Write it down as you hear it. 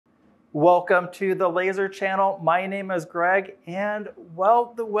Welcome to the Laser Channel. My name is Greg, and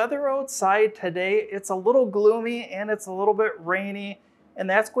well, the weather outside today, it's a little gloomy and it's a little bit rainy, and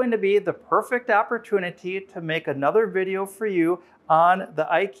that's going to be the perfect opportunity to make another video for you on the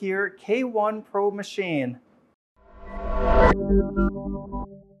Ikier K1 Pro machine.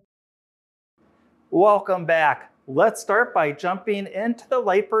 Welcome back. Let's start by jumping into the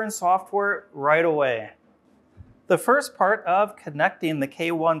Lightburn software right away. The first part of connecting the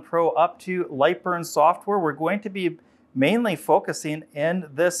K1 Pro up to Lightburn software, we're going to be mainly focusing in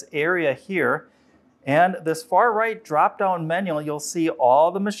this area here. And this far right drop-down menu, you'll see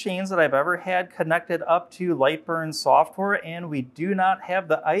all the machines that I've ever had connected up to Lightburn software, and we do not have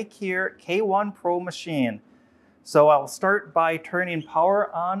the Ikier K1 Pro machine. So I'll start by turning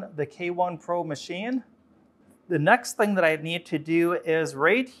power on the K1 Pro machine. The next thing that I need to do is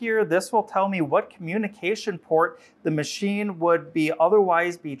right here, this will tell me what communication port the machine would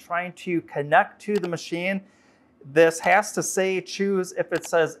otherwise be trying to connect to the machine. This has to say choose. If it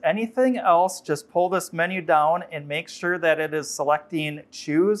says anything else, just pull this menu down and make sure that it is selecting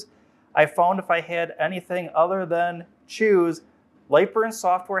choose. I found if I had anything other than choose, Lightburn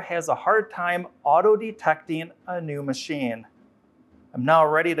software has a hard time auto-detecting a new machine. I'm now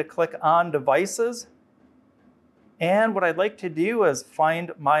ready to click on devices. And what I'd like to do is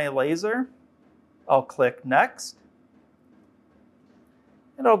find my laser. I'll click next.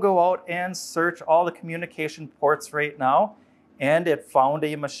 And I'll go out and search all the communication ports right now. And it found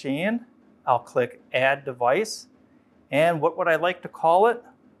a machine. I'll click add device. And what would I like to call it?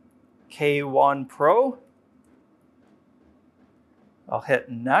 K1 Pro. I'll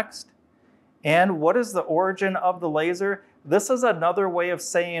hit next. And what is the origin of the laser? This is another way of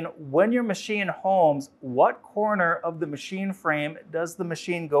saying when your machine homes, what corner of the machine frame does the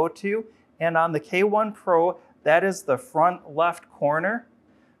machine go to? And on the K1 Pro, that is the front left corner.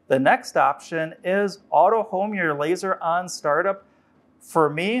 The next option is auto home your laser on startup.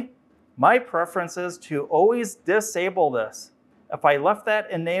 For me, my preference is to always disable this. If I left that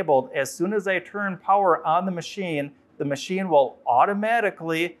enabled, as soon as I turn power on the machine will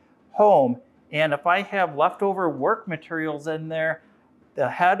automatically home. And if I have leftover work materials in there, the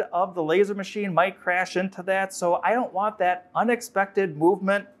head of the laser machine might crash into that. So I don't want that unexpected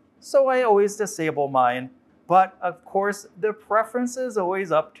movement. So I always disable mine. But of course, the preference is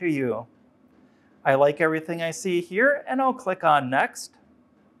always up to you. I like everything I see here, and I'll click on next.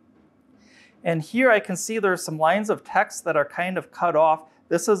 And here I can see there's some lines of text that are kind of cut off.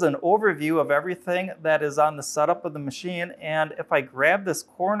 This is an overview of everything that is on the setup of the machine. And if I grab this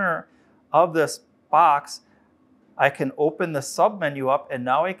corner of this box, I can open the submenu up, and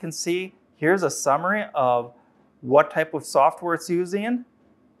now I can see here's a summary of what type of software it's using,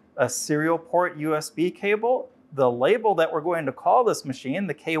 a serial port USB cable, the label that we're going to call this machine,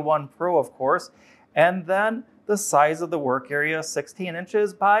 the K1 Pro of course, and then the size of the work area, 16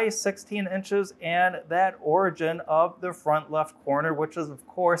 inches by 16 inches, and that origin of the front left corner, which is of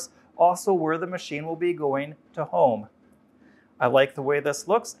course also where the machine will be going to home. I like the way this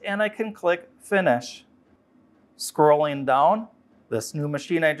looks, and I can click Finish. Scrolling down, this new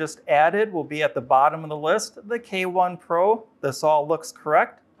machine I just added will be at the bottom of the list, the K1 Pro. This all looks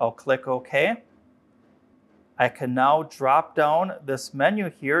correct. I'll click OK. I can now drop down this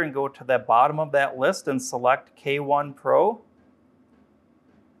menu here and go to the bottom of that list and select K1 Pro.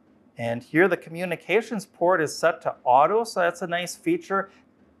 And here the communications port is set to auto, so that's a nice feature.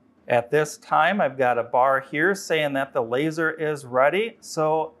 At this time, I've got a bar here saying that the laser is ready.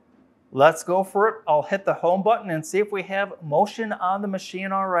 So let's go for it. I'll hit the home button and see if we have motion on the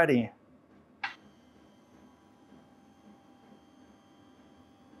machine already.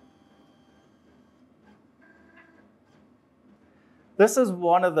 This is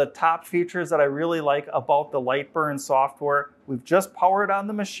one of the top features that I really like about the Lightburn software. We've just powered on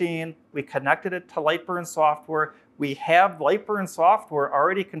the machine. We connected it to Lightburn software. We have Lightburn software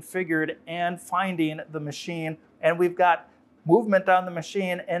already configured and finding the machine, and we've got movement on the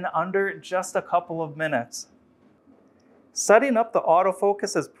machine in under just a couple of minutes. Setting up the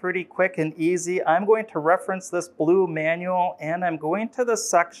autofocus is pretty quick and easy. I'm going to reference this blue manual, and I'm going to the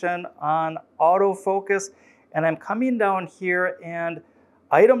section on autofocus, and I'm coming down here, and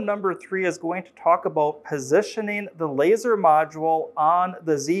item number 3 is going to talk about positioning the laser module on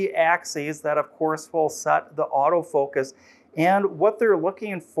the Z-axis. That of course will set the autofocus. And what they're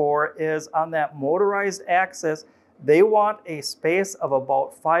looking for is on that motorized axis, they want a space of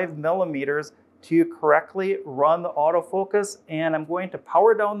about 5 millimeters to correctly run the autofocus. And I'm going to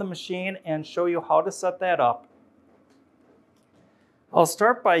power down the machine and show you how to set that up. I'll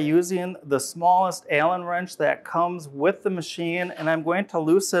start by using the smallest Allen wrench that comes with the machine, and I'm going to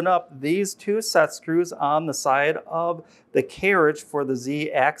loosen up these two set screws on the side of the carriage for the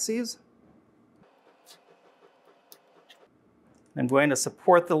Z axes. I'm going to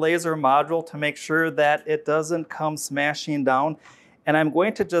support the laser module to make sure that it doesn't come smashing down. And I'm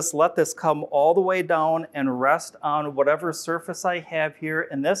going to just let this come all the way down and rest on whatever surface I have here.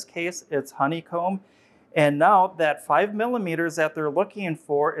 In this case, it's honeycomb. And now that 5 millimeters that they're looking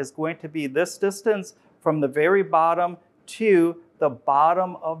for is going to be this distance from the very bottom to the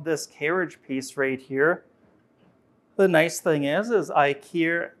bottom of this carriage piece right here. The nice thing is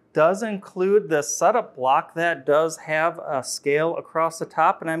Ikier does include this setup block that does have a scale across the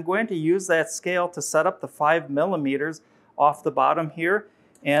top, and I'm going to use that scale to set up the 5 millimeters off the bottom here.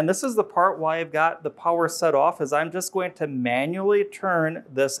 And this is the part why I've got the power set off, is I'm just going to manually turn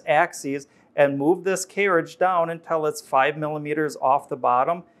this axis and move this carriage down until it's 5 millimeters off the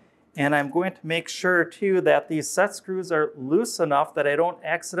bottom. And I'm going to make sure too that these set screws are loose enough that I don't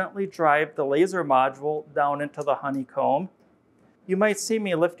accidentally drive the laser module down into the honeycomb. You might see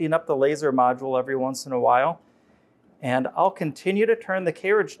me lifting up the laser module every once in a while. And I'll continue to turn the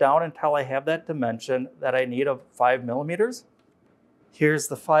carriage down until I have that dimension that I need of 5 millimeters. Here's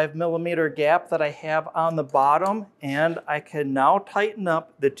the 5 millimeter gap that I have on the bottom, and I can now tighten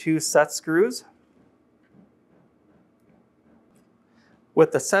up the two set screws.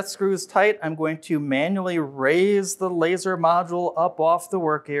 With the set screws tight, I'm going to manually raise the laser module up off the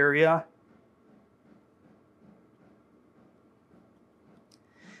work area.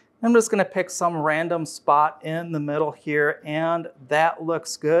 I'm just going to pick some random spot in the middle here, and that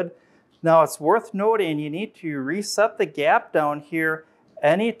looks good. Now it's worth noting you need to reset the gap down here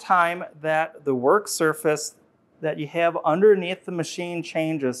anytime that the work surface that you have underneath the machine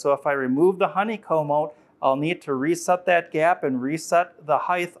changes. So if I remove the honeycomb out, I'll need to reset that gap and reset the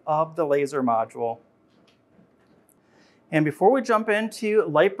height of the laser module. And before we jump into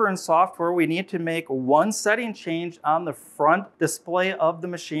Lightburn software, we need to make one setting change on the front display of the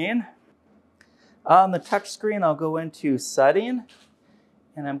machine. On the touch screen, I'll go into Setting,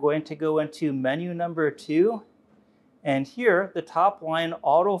 and I'm going to go into menu number 2. And here, the top line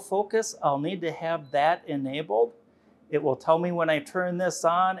Autofocus, I'll need to have that enabled. It will tell me when I turn this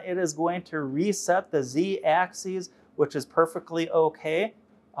on, it is going to reset the Z axis, which is perfectly okay.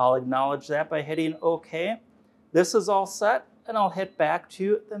 I'll acknowledge that by hitting OK. This is all set, and I'll hit back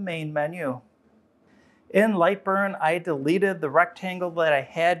to the main menu. In Lightburn, I deleted the rectangle that I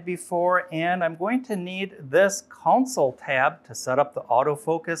had before, and I'm going to need this console tab to set up the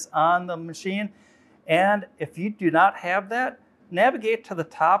autofocus on the machine. And if you do not have that, navigate to the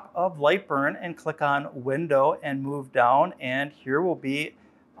top of Lightburn and click on Window and move down, and here will be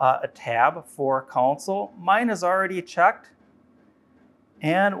a tab for console. Mine is already checked.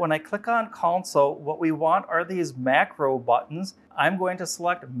 And when I click on console, what we want are these macro buttons. I'm going to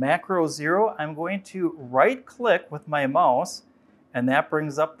select macro 0. I'm going to right click with my mouse, and that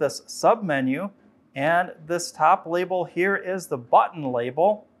brings up this submenu. And this top label here is the button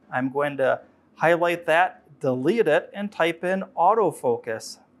label. I'm going to highlight that, delete it, and type in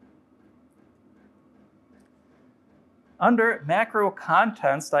autofocus. Under macro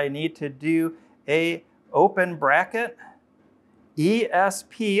contents, I need to do a open bracket,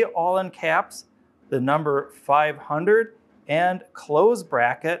 ESP, all in caps, the number 500, and close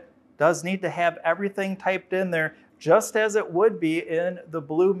bracket. Does need to have everything typed in there just as it would be in the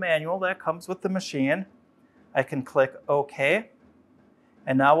blue manual that comes with the machine. I can click OK.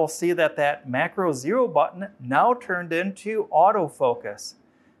 And now we'll see that that macro 0 button now turned into autofocus.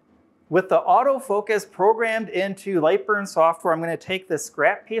 With the autofocus programmed into Lightburn software, I'm going to take this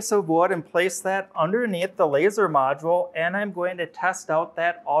scrap piece of wood and place that underneath the laser module, and I'm going to test out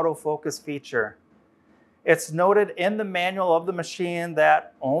that autofocus feature. It's noted in the manual of the machine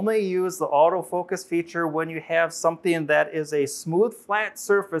that only use the autofocus feature when you have something that is a smooth, flat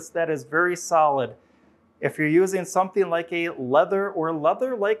surface that is very solid. If you're using something like a leather or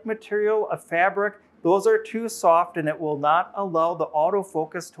leather-like material, a fabric, those are too soft and it will not allow the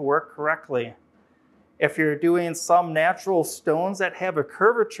autofocus to work correctly. If you're doing some natural stones that have a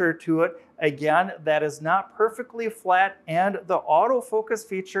curvature to it, again, that is not perfectly flat and the autofocus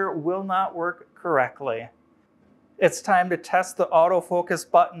feature will not work correctly. It's time to test the autofocus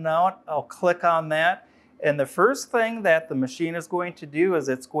button out. I'll click on that. And the first thing that the machine is going to do is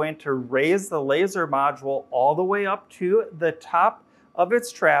it's going to raise the laser module all the way up to the top of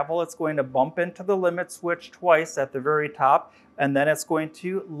its travel. It's going to bump into the limit switch twice at the very top, and then it's going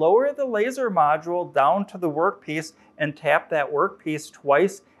to lower the laser module down to the workpiece and tap that workpiece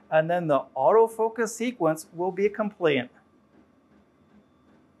twice, and then the autofocus sequence will be complete.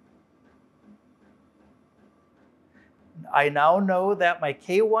 I now know that my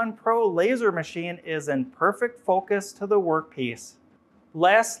K1 Pro laser machine is in perfect focus to the workpiece.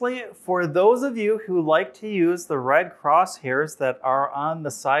 Lastly, for those of you who like to use the red crosshairs that are on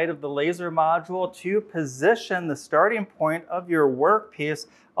the side of the laser module to position the starting point of your workpiece,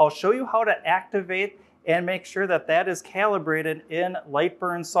 I'll show you how to activate and make sure that that is calibrated in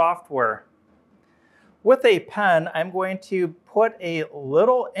Lightburn software. With a pen, I'm going to put a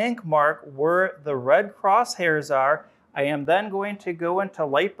little ink mark where the red crosshairs are. I am then going to go into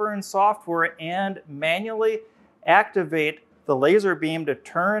Lightburn software and manually activate the laser beam to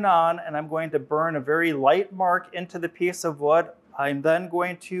turn on, and I'm going to burn a very light mark into the piece of wood. I'm then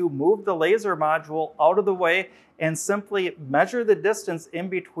going to move the laser module out of the way and simply measure the distance in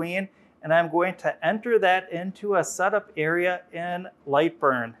between, and I'm going to enter that into a setup area in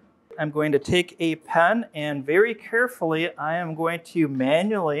Lightburn. I'm going to take a pen and very carefully I am going to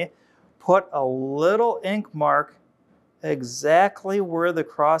manually put a little ink mark exactly where the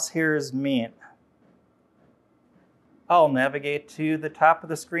crosshairs meet. I'll navigate to the top of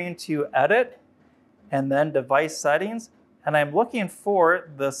the screen to edit and then device settings, and I'm looking for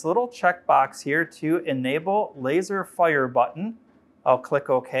this little checkbox here to enable laser fire button. I'll click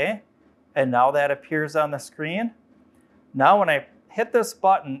OK, and now that appears on the screen. Now when I hit this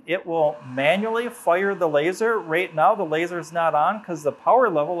button, it will manually fire the laser. Right now the laser is not on because the power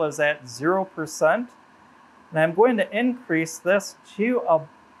level is at 0%. And I'm going to increase this to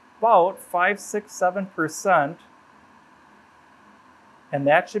about 5, 6, 7%. And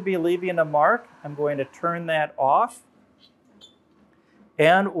that should be leaving a mark. I'm going to turn that off.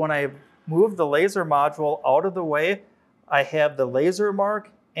 And when I move the laser module out of the way, I have the laser mark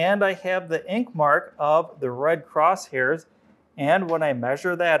and I have the ink mark of the red crosshairs. And when I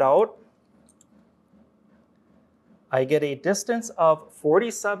measure that out, I get a distance of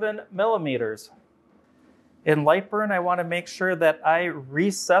 47 millimeters. In Lightburn, I want to make sure that I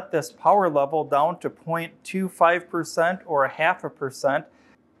reset this power level down to 0.25% or 0.5%.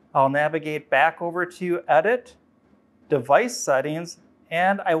 I'll navigate back over to Edit, Device Settings,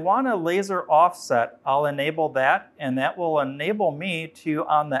 and I want a laser offset. I'll enable that, and that will enable me to,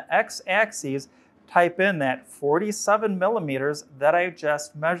 on the x-axis, type in that 47 millimeters that I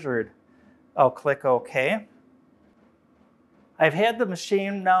just measured. I'll click OK. I've had the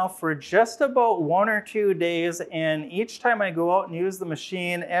machine now for just about 1 or 2 days, and each time I go out and use the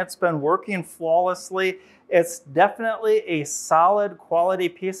machine, it's been working flawlessly. It's definitely a solid quality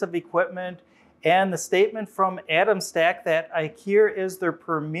piece of equipment, and the statement from Atomstack that Ikier is their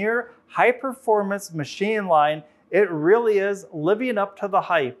premier high-performance machine line, it really is living up to the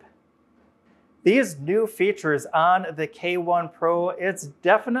hype. These new features on the K1 Pro, it's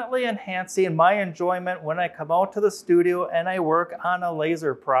definitely enhancing my enjoyment when I come out to the studio and I work on a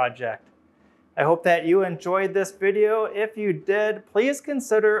laser project. I hope that you enjoyed this video. If you did, please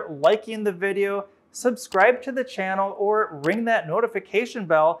consider liking the video, subscribe to the channel, or ring that notification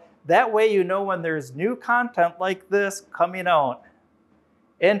bell. That way you know when there's new content like this coming out.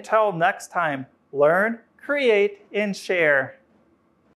 Until next time, learn, create, and share.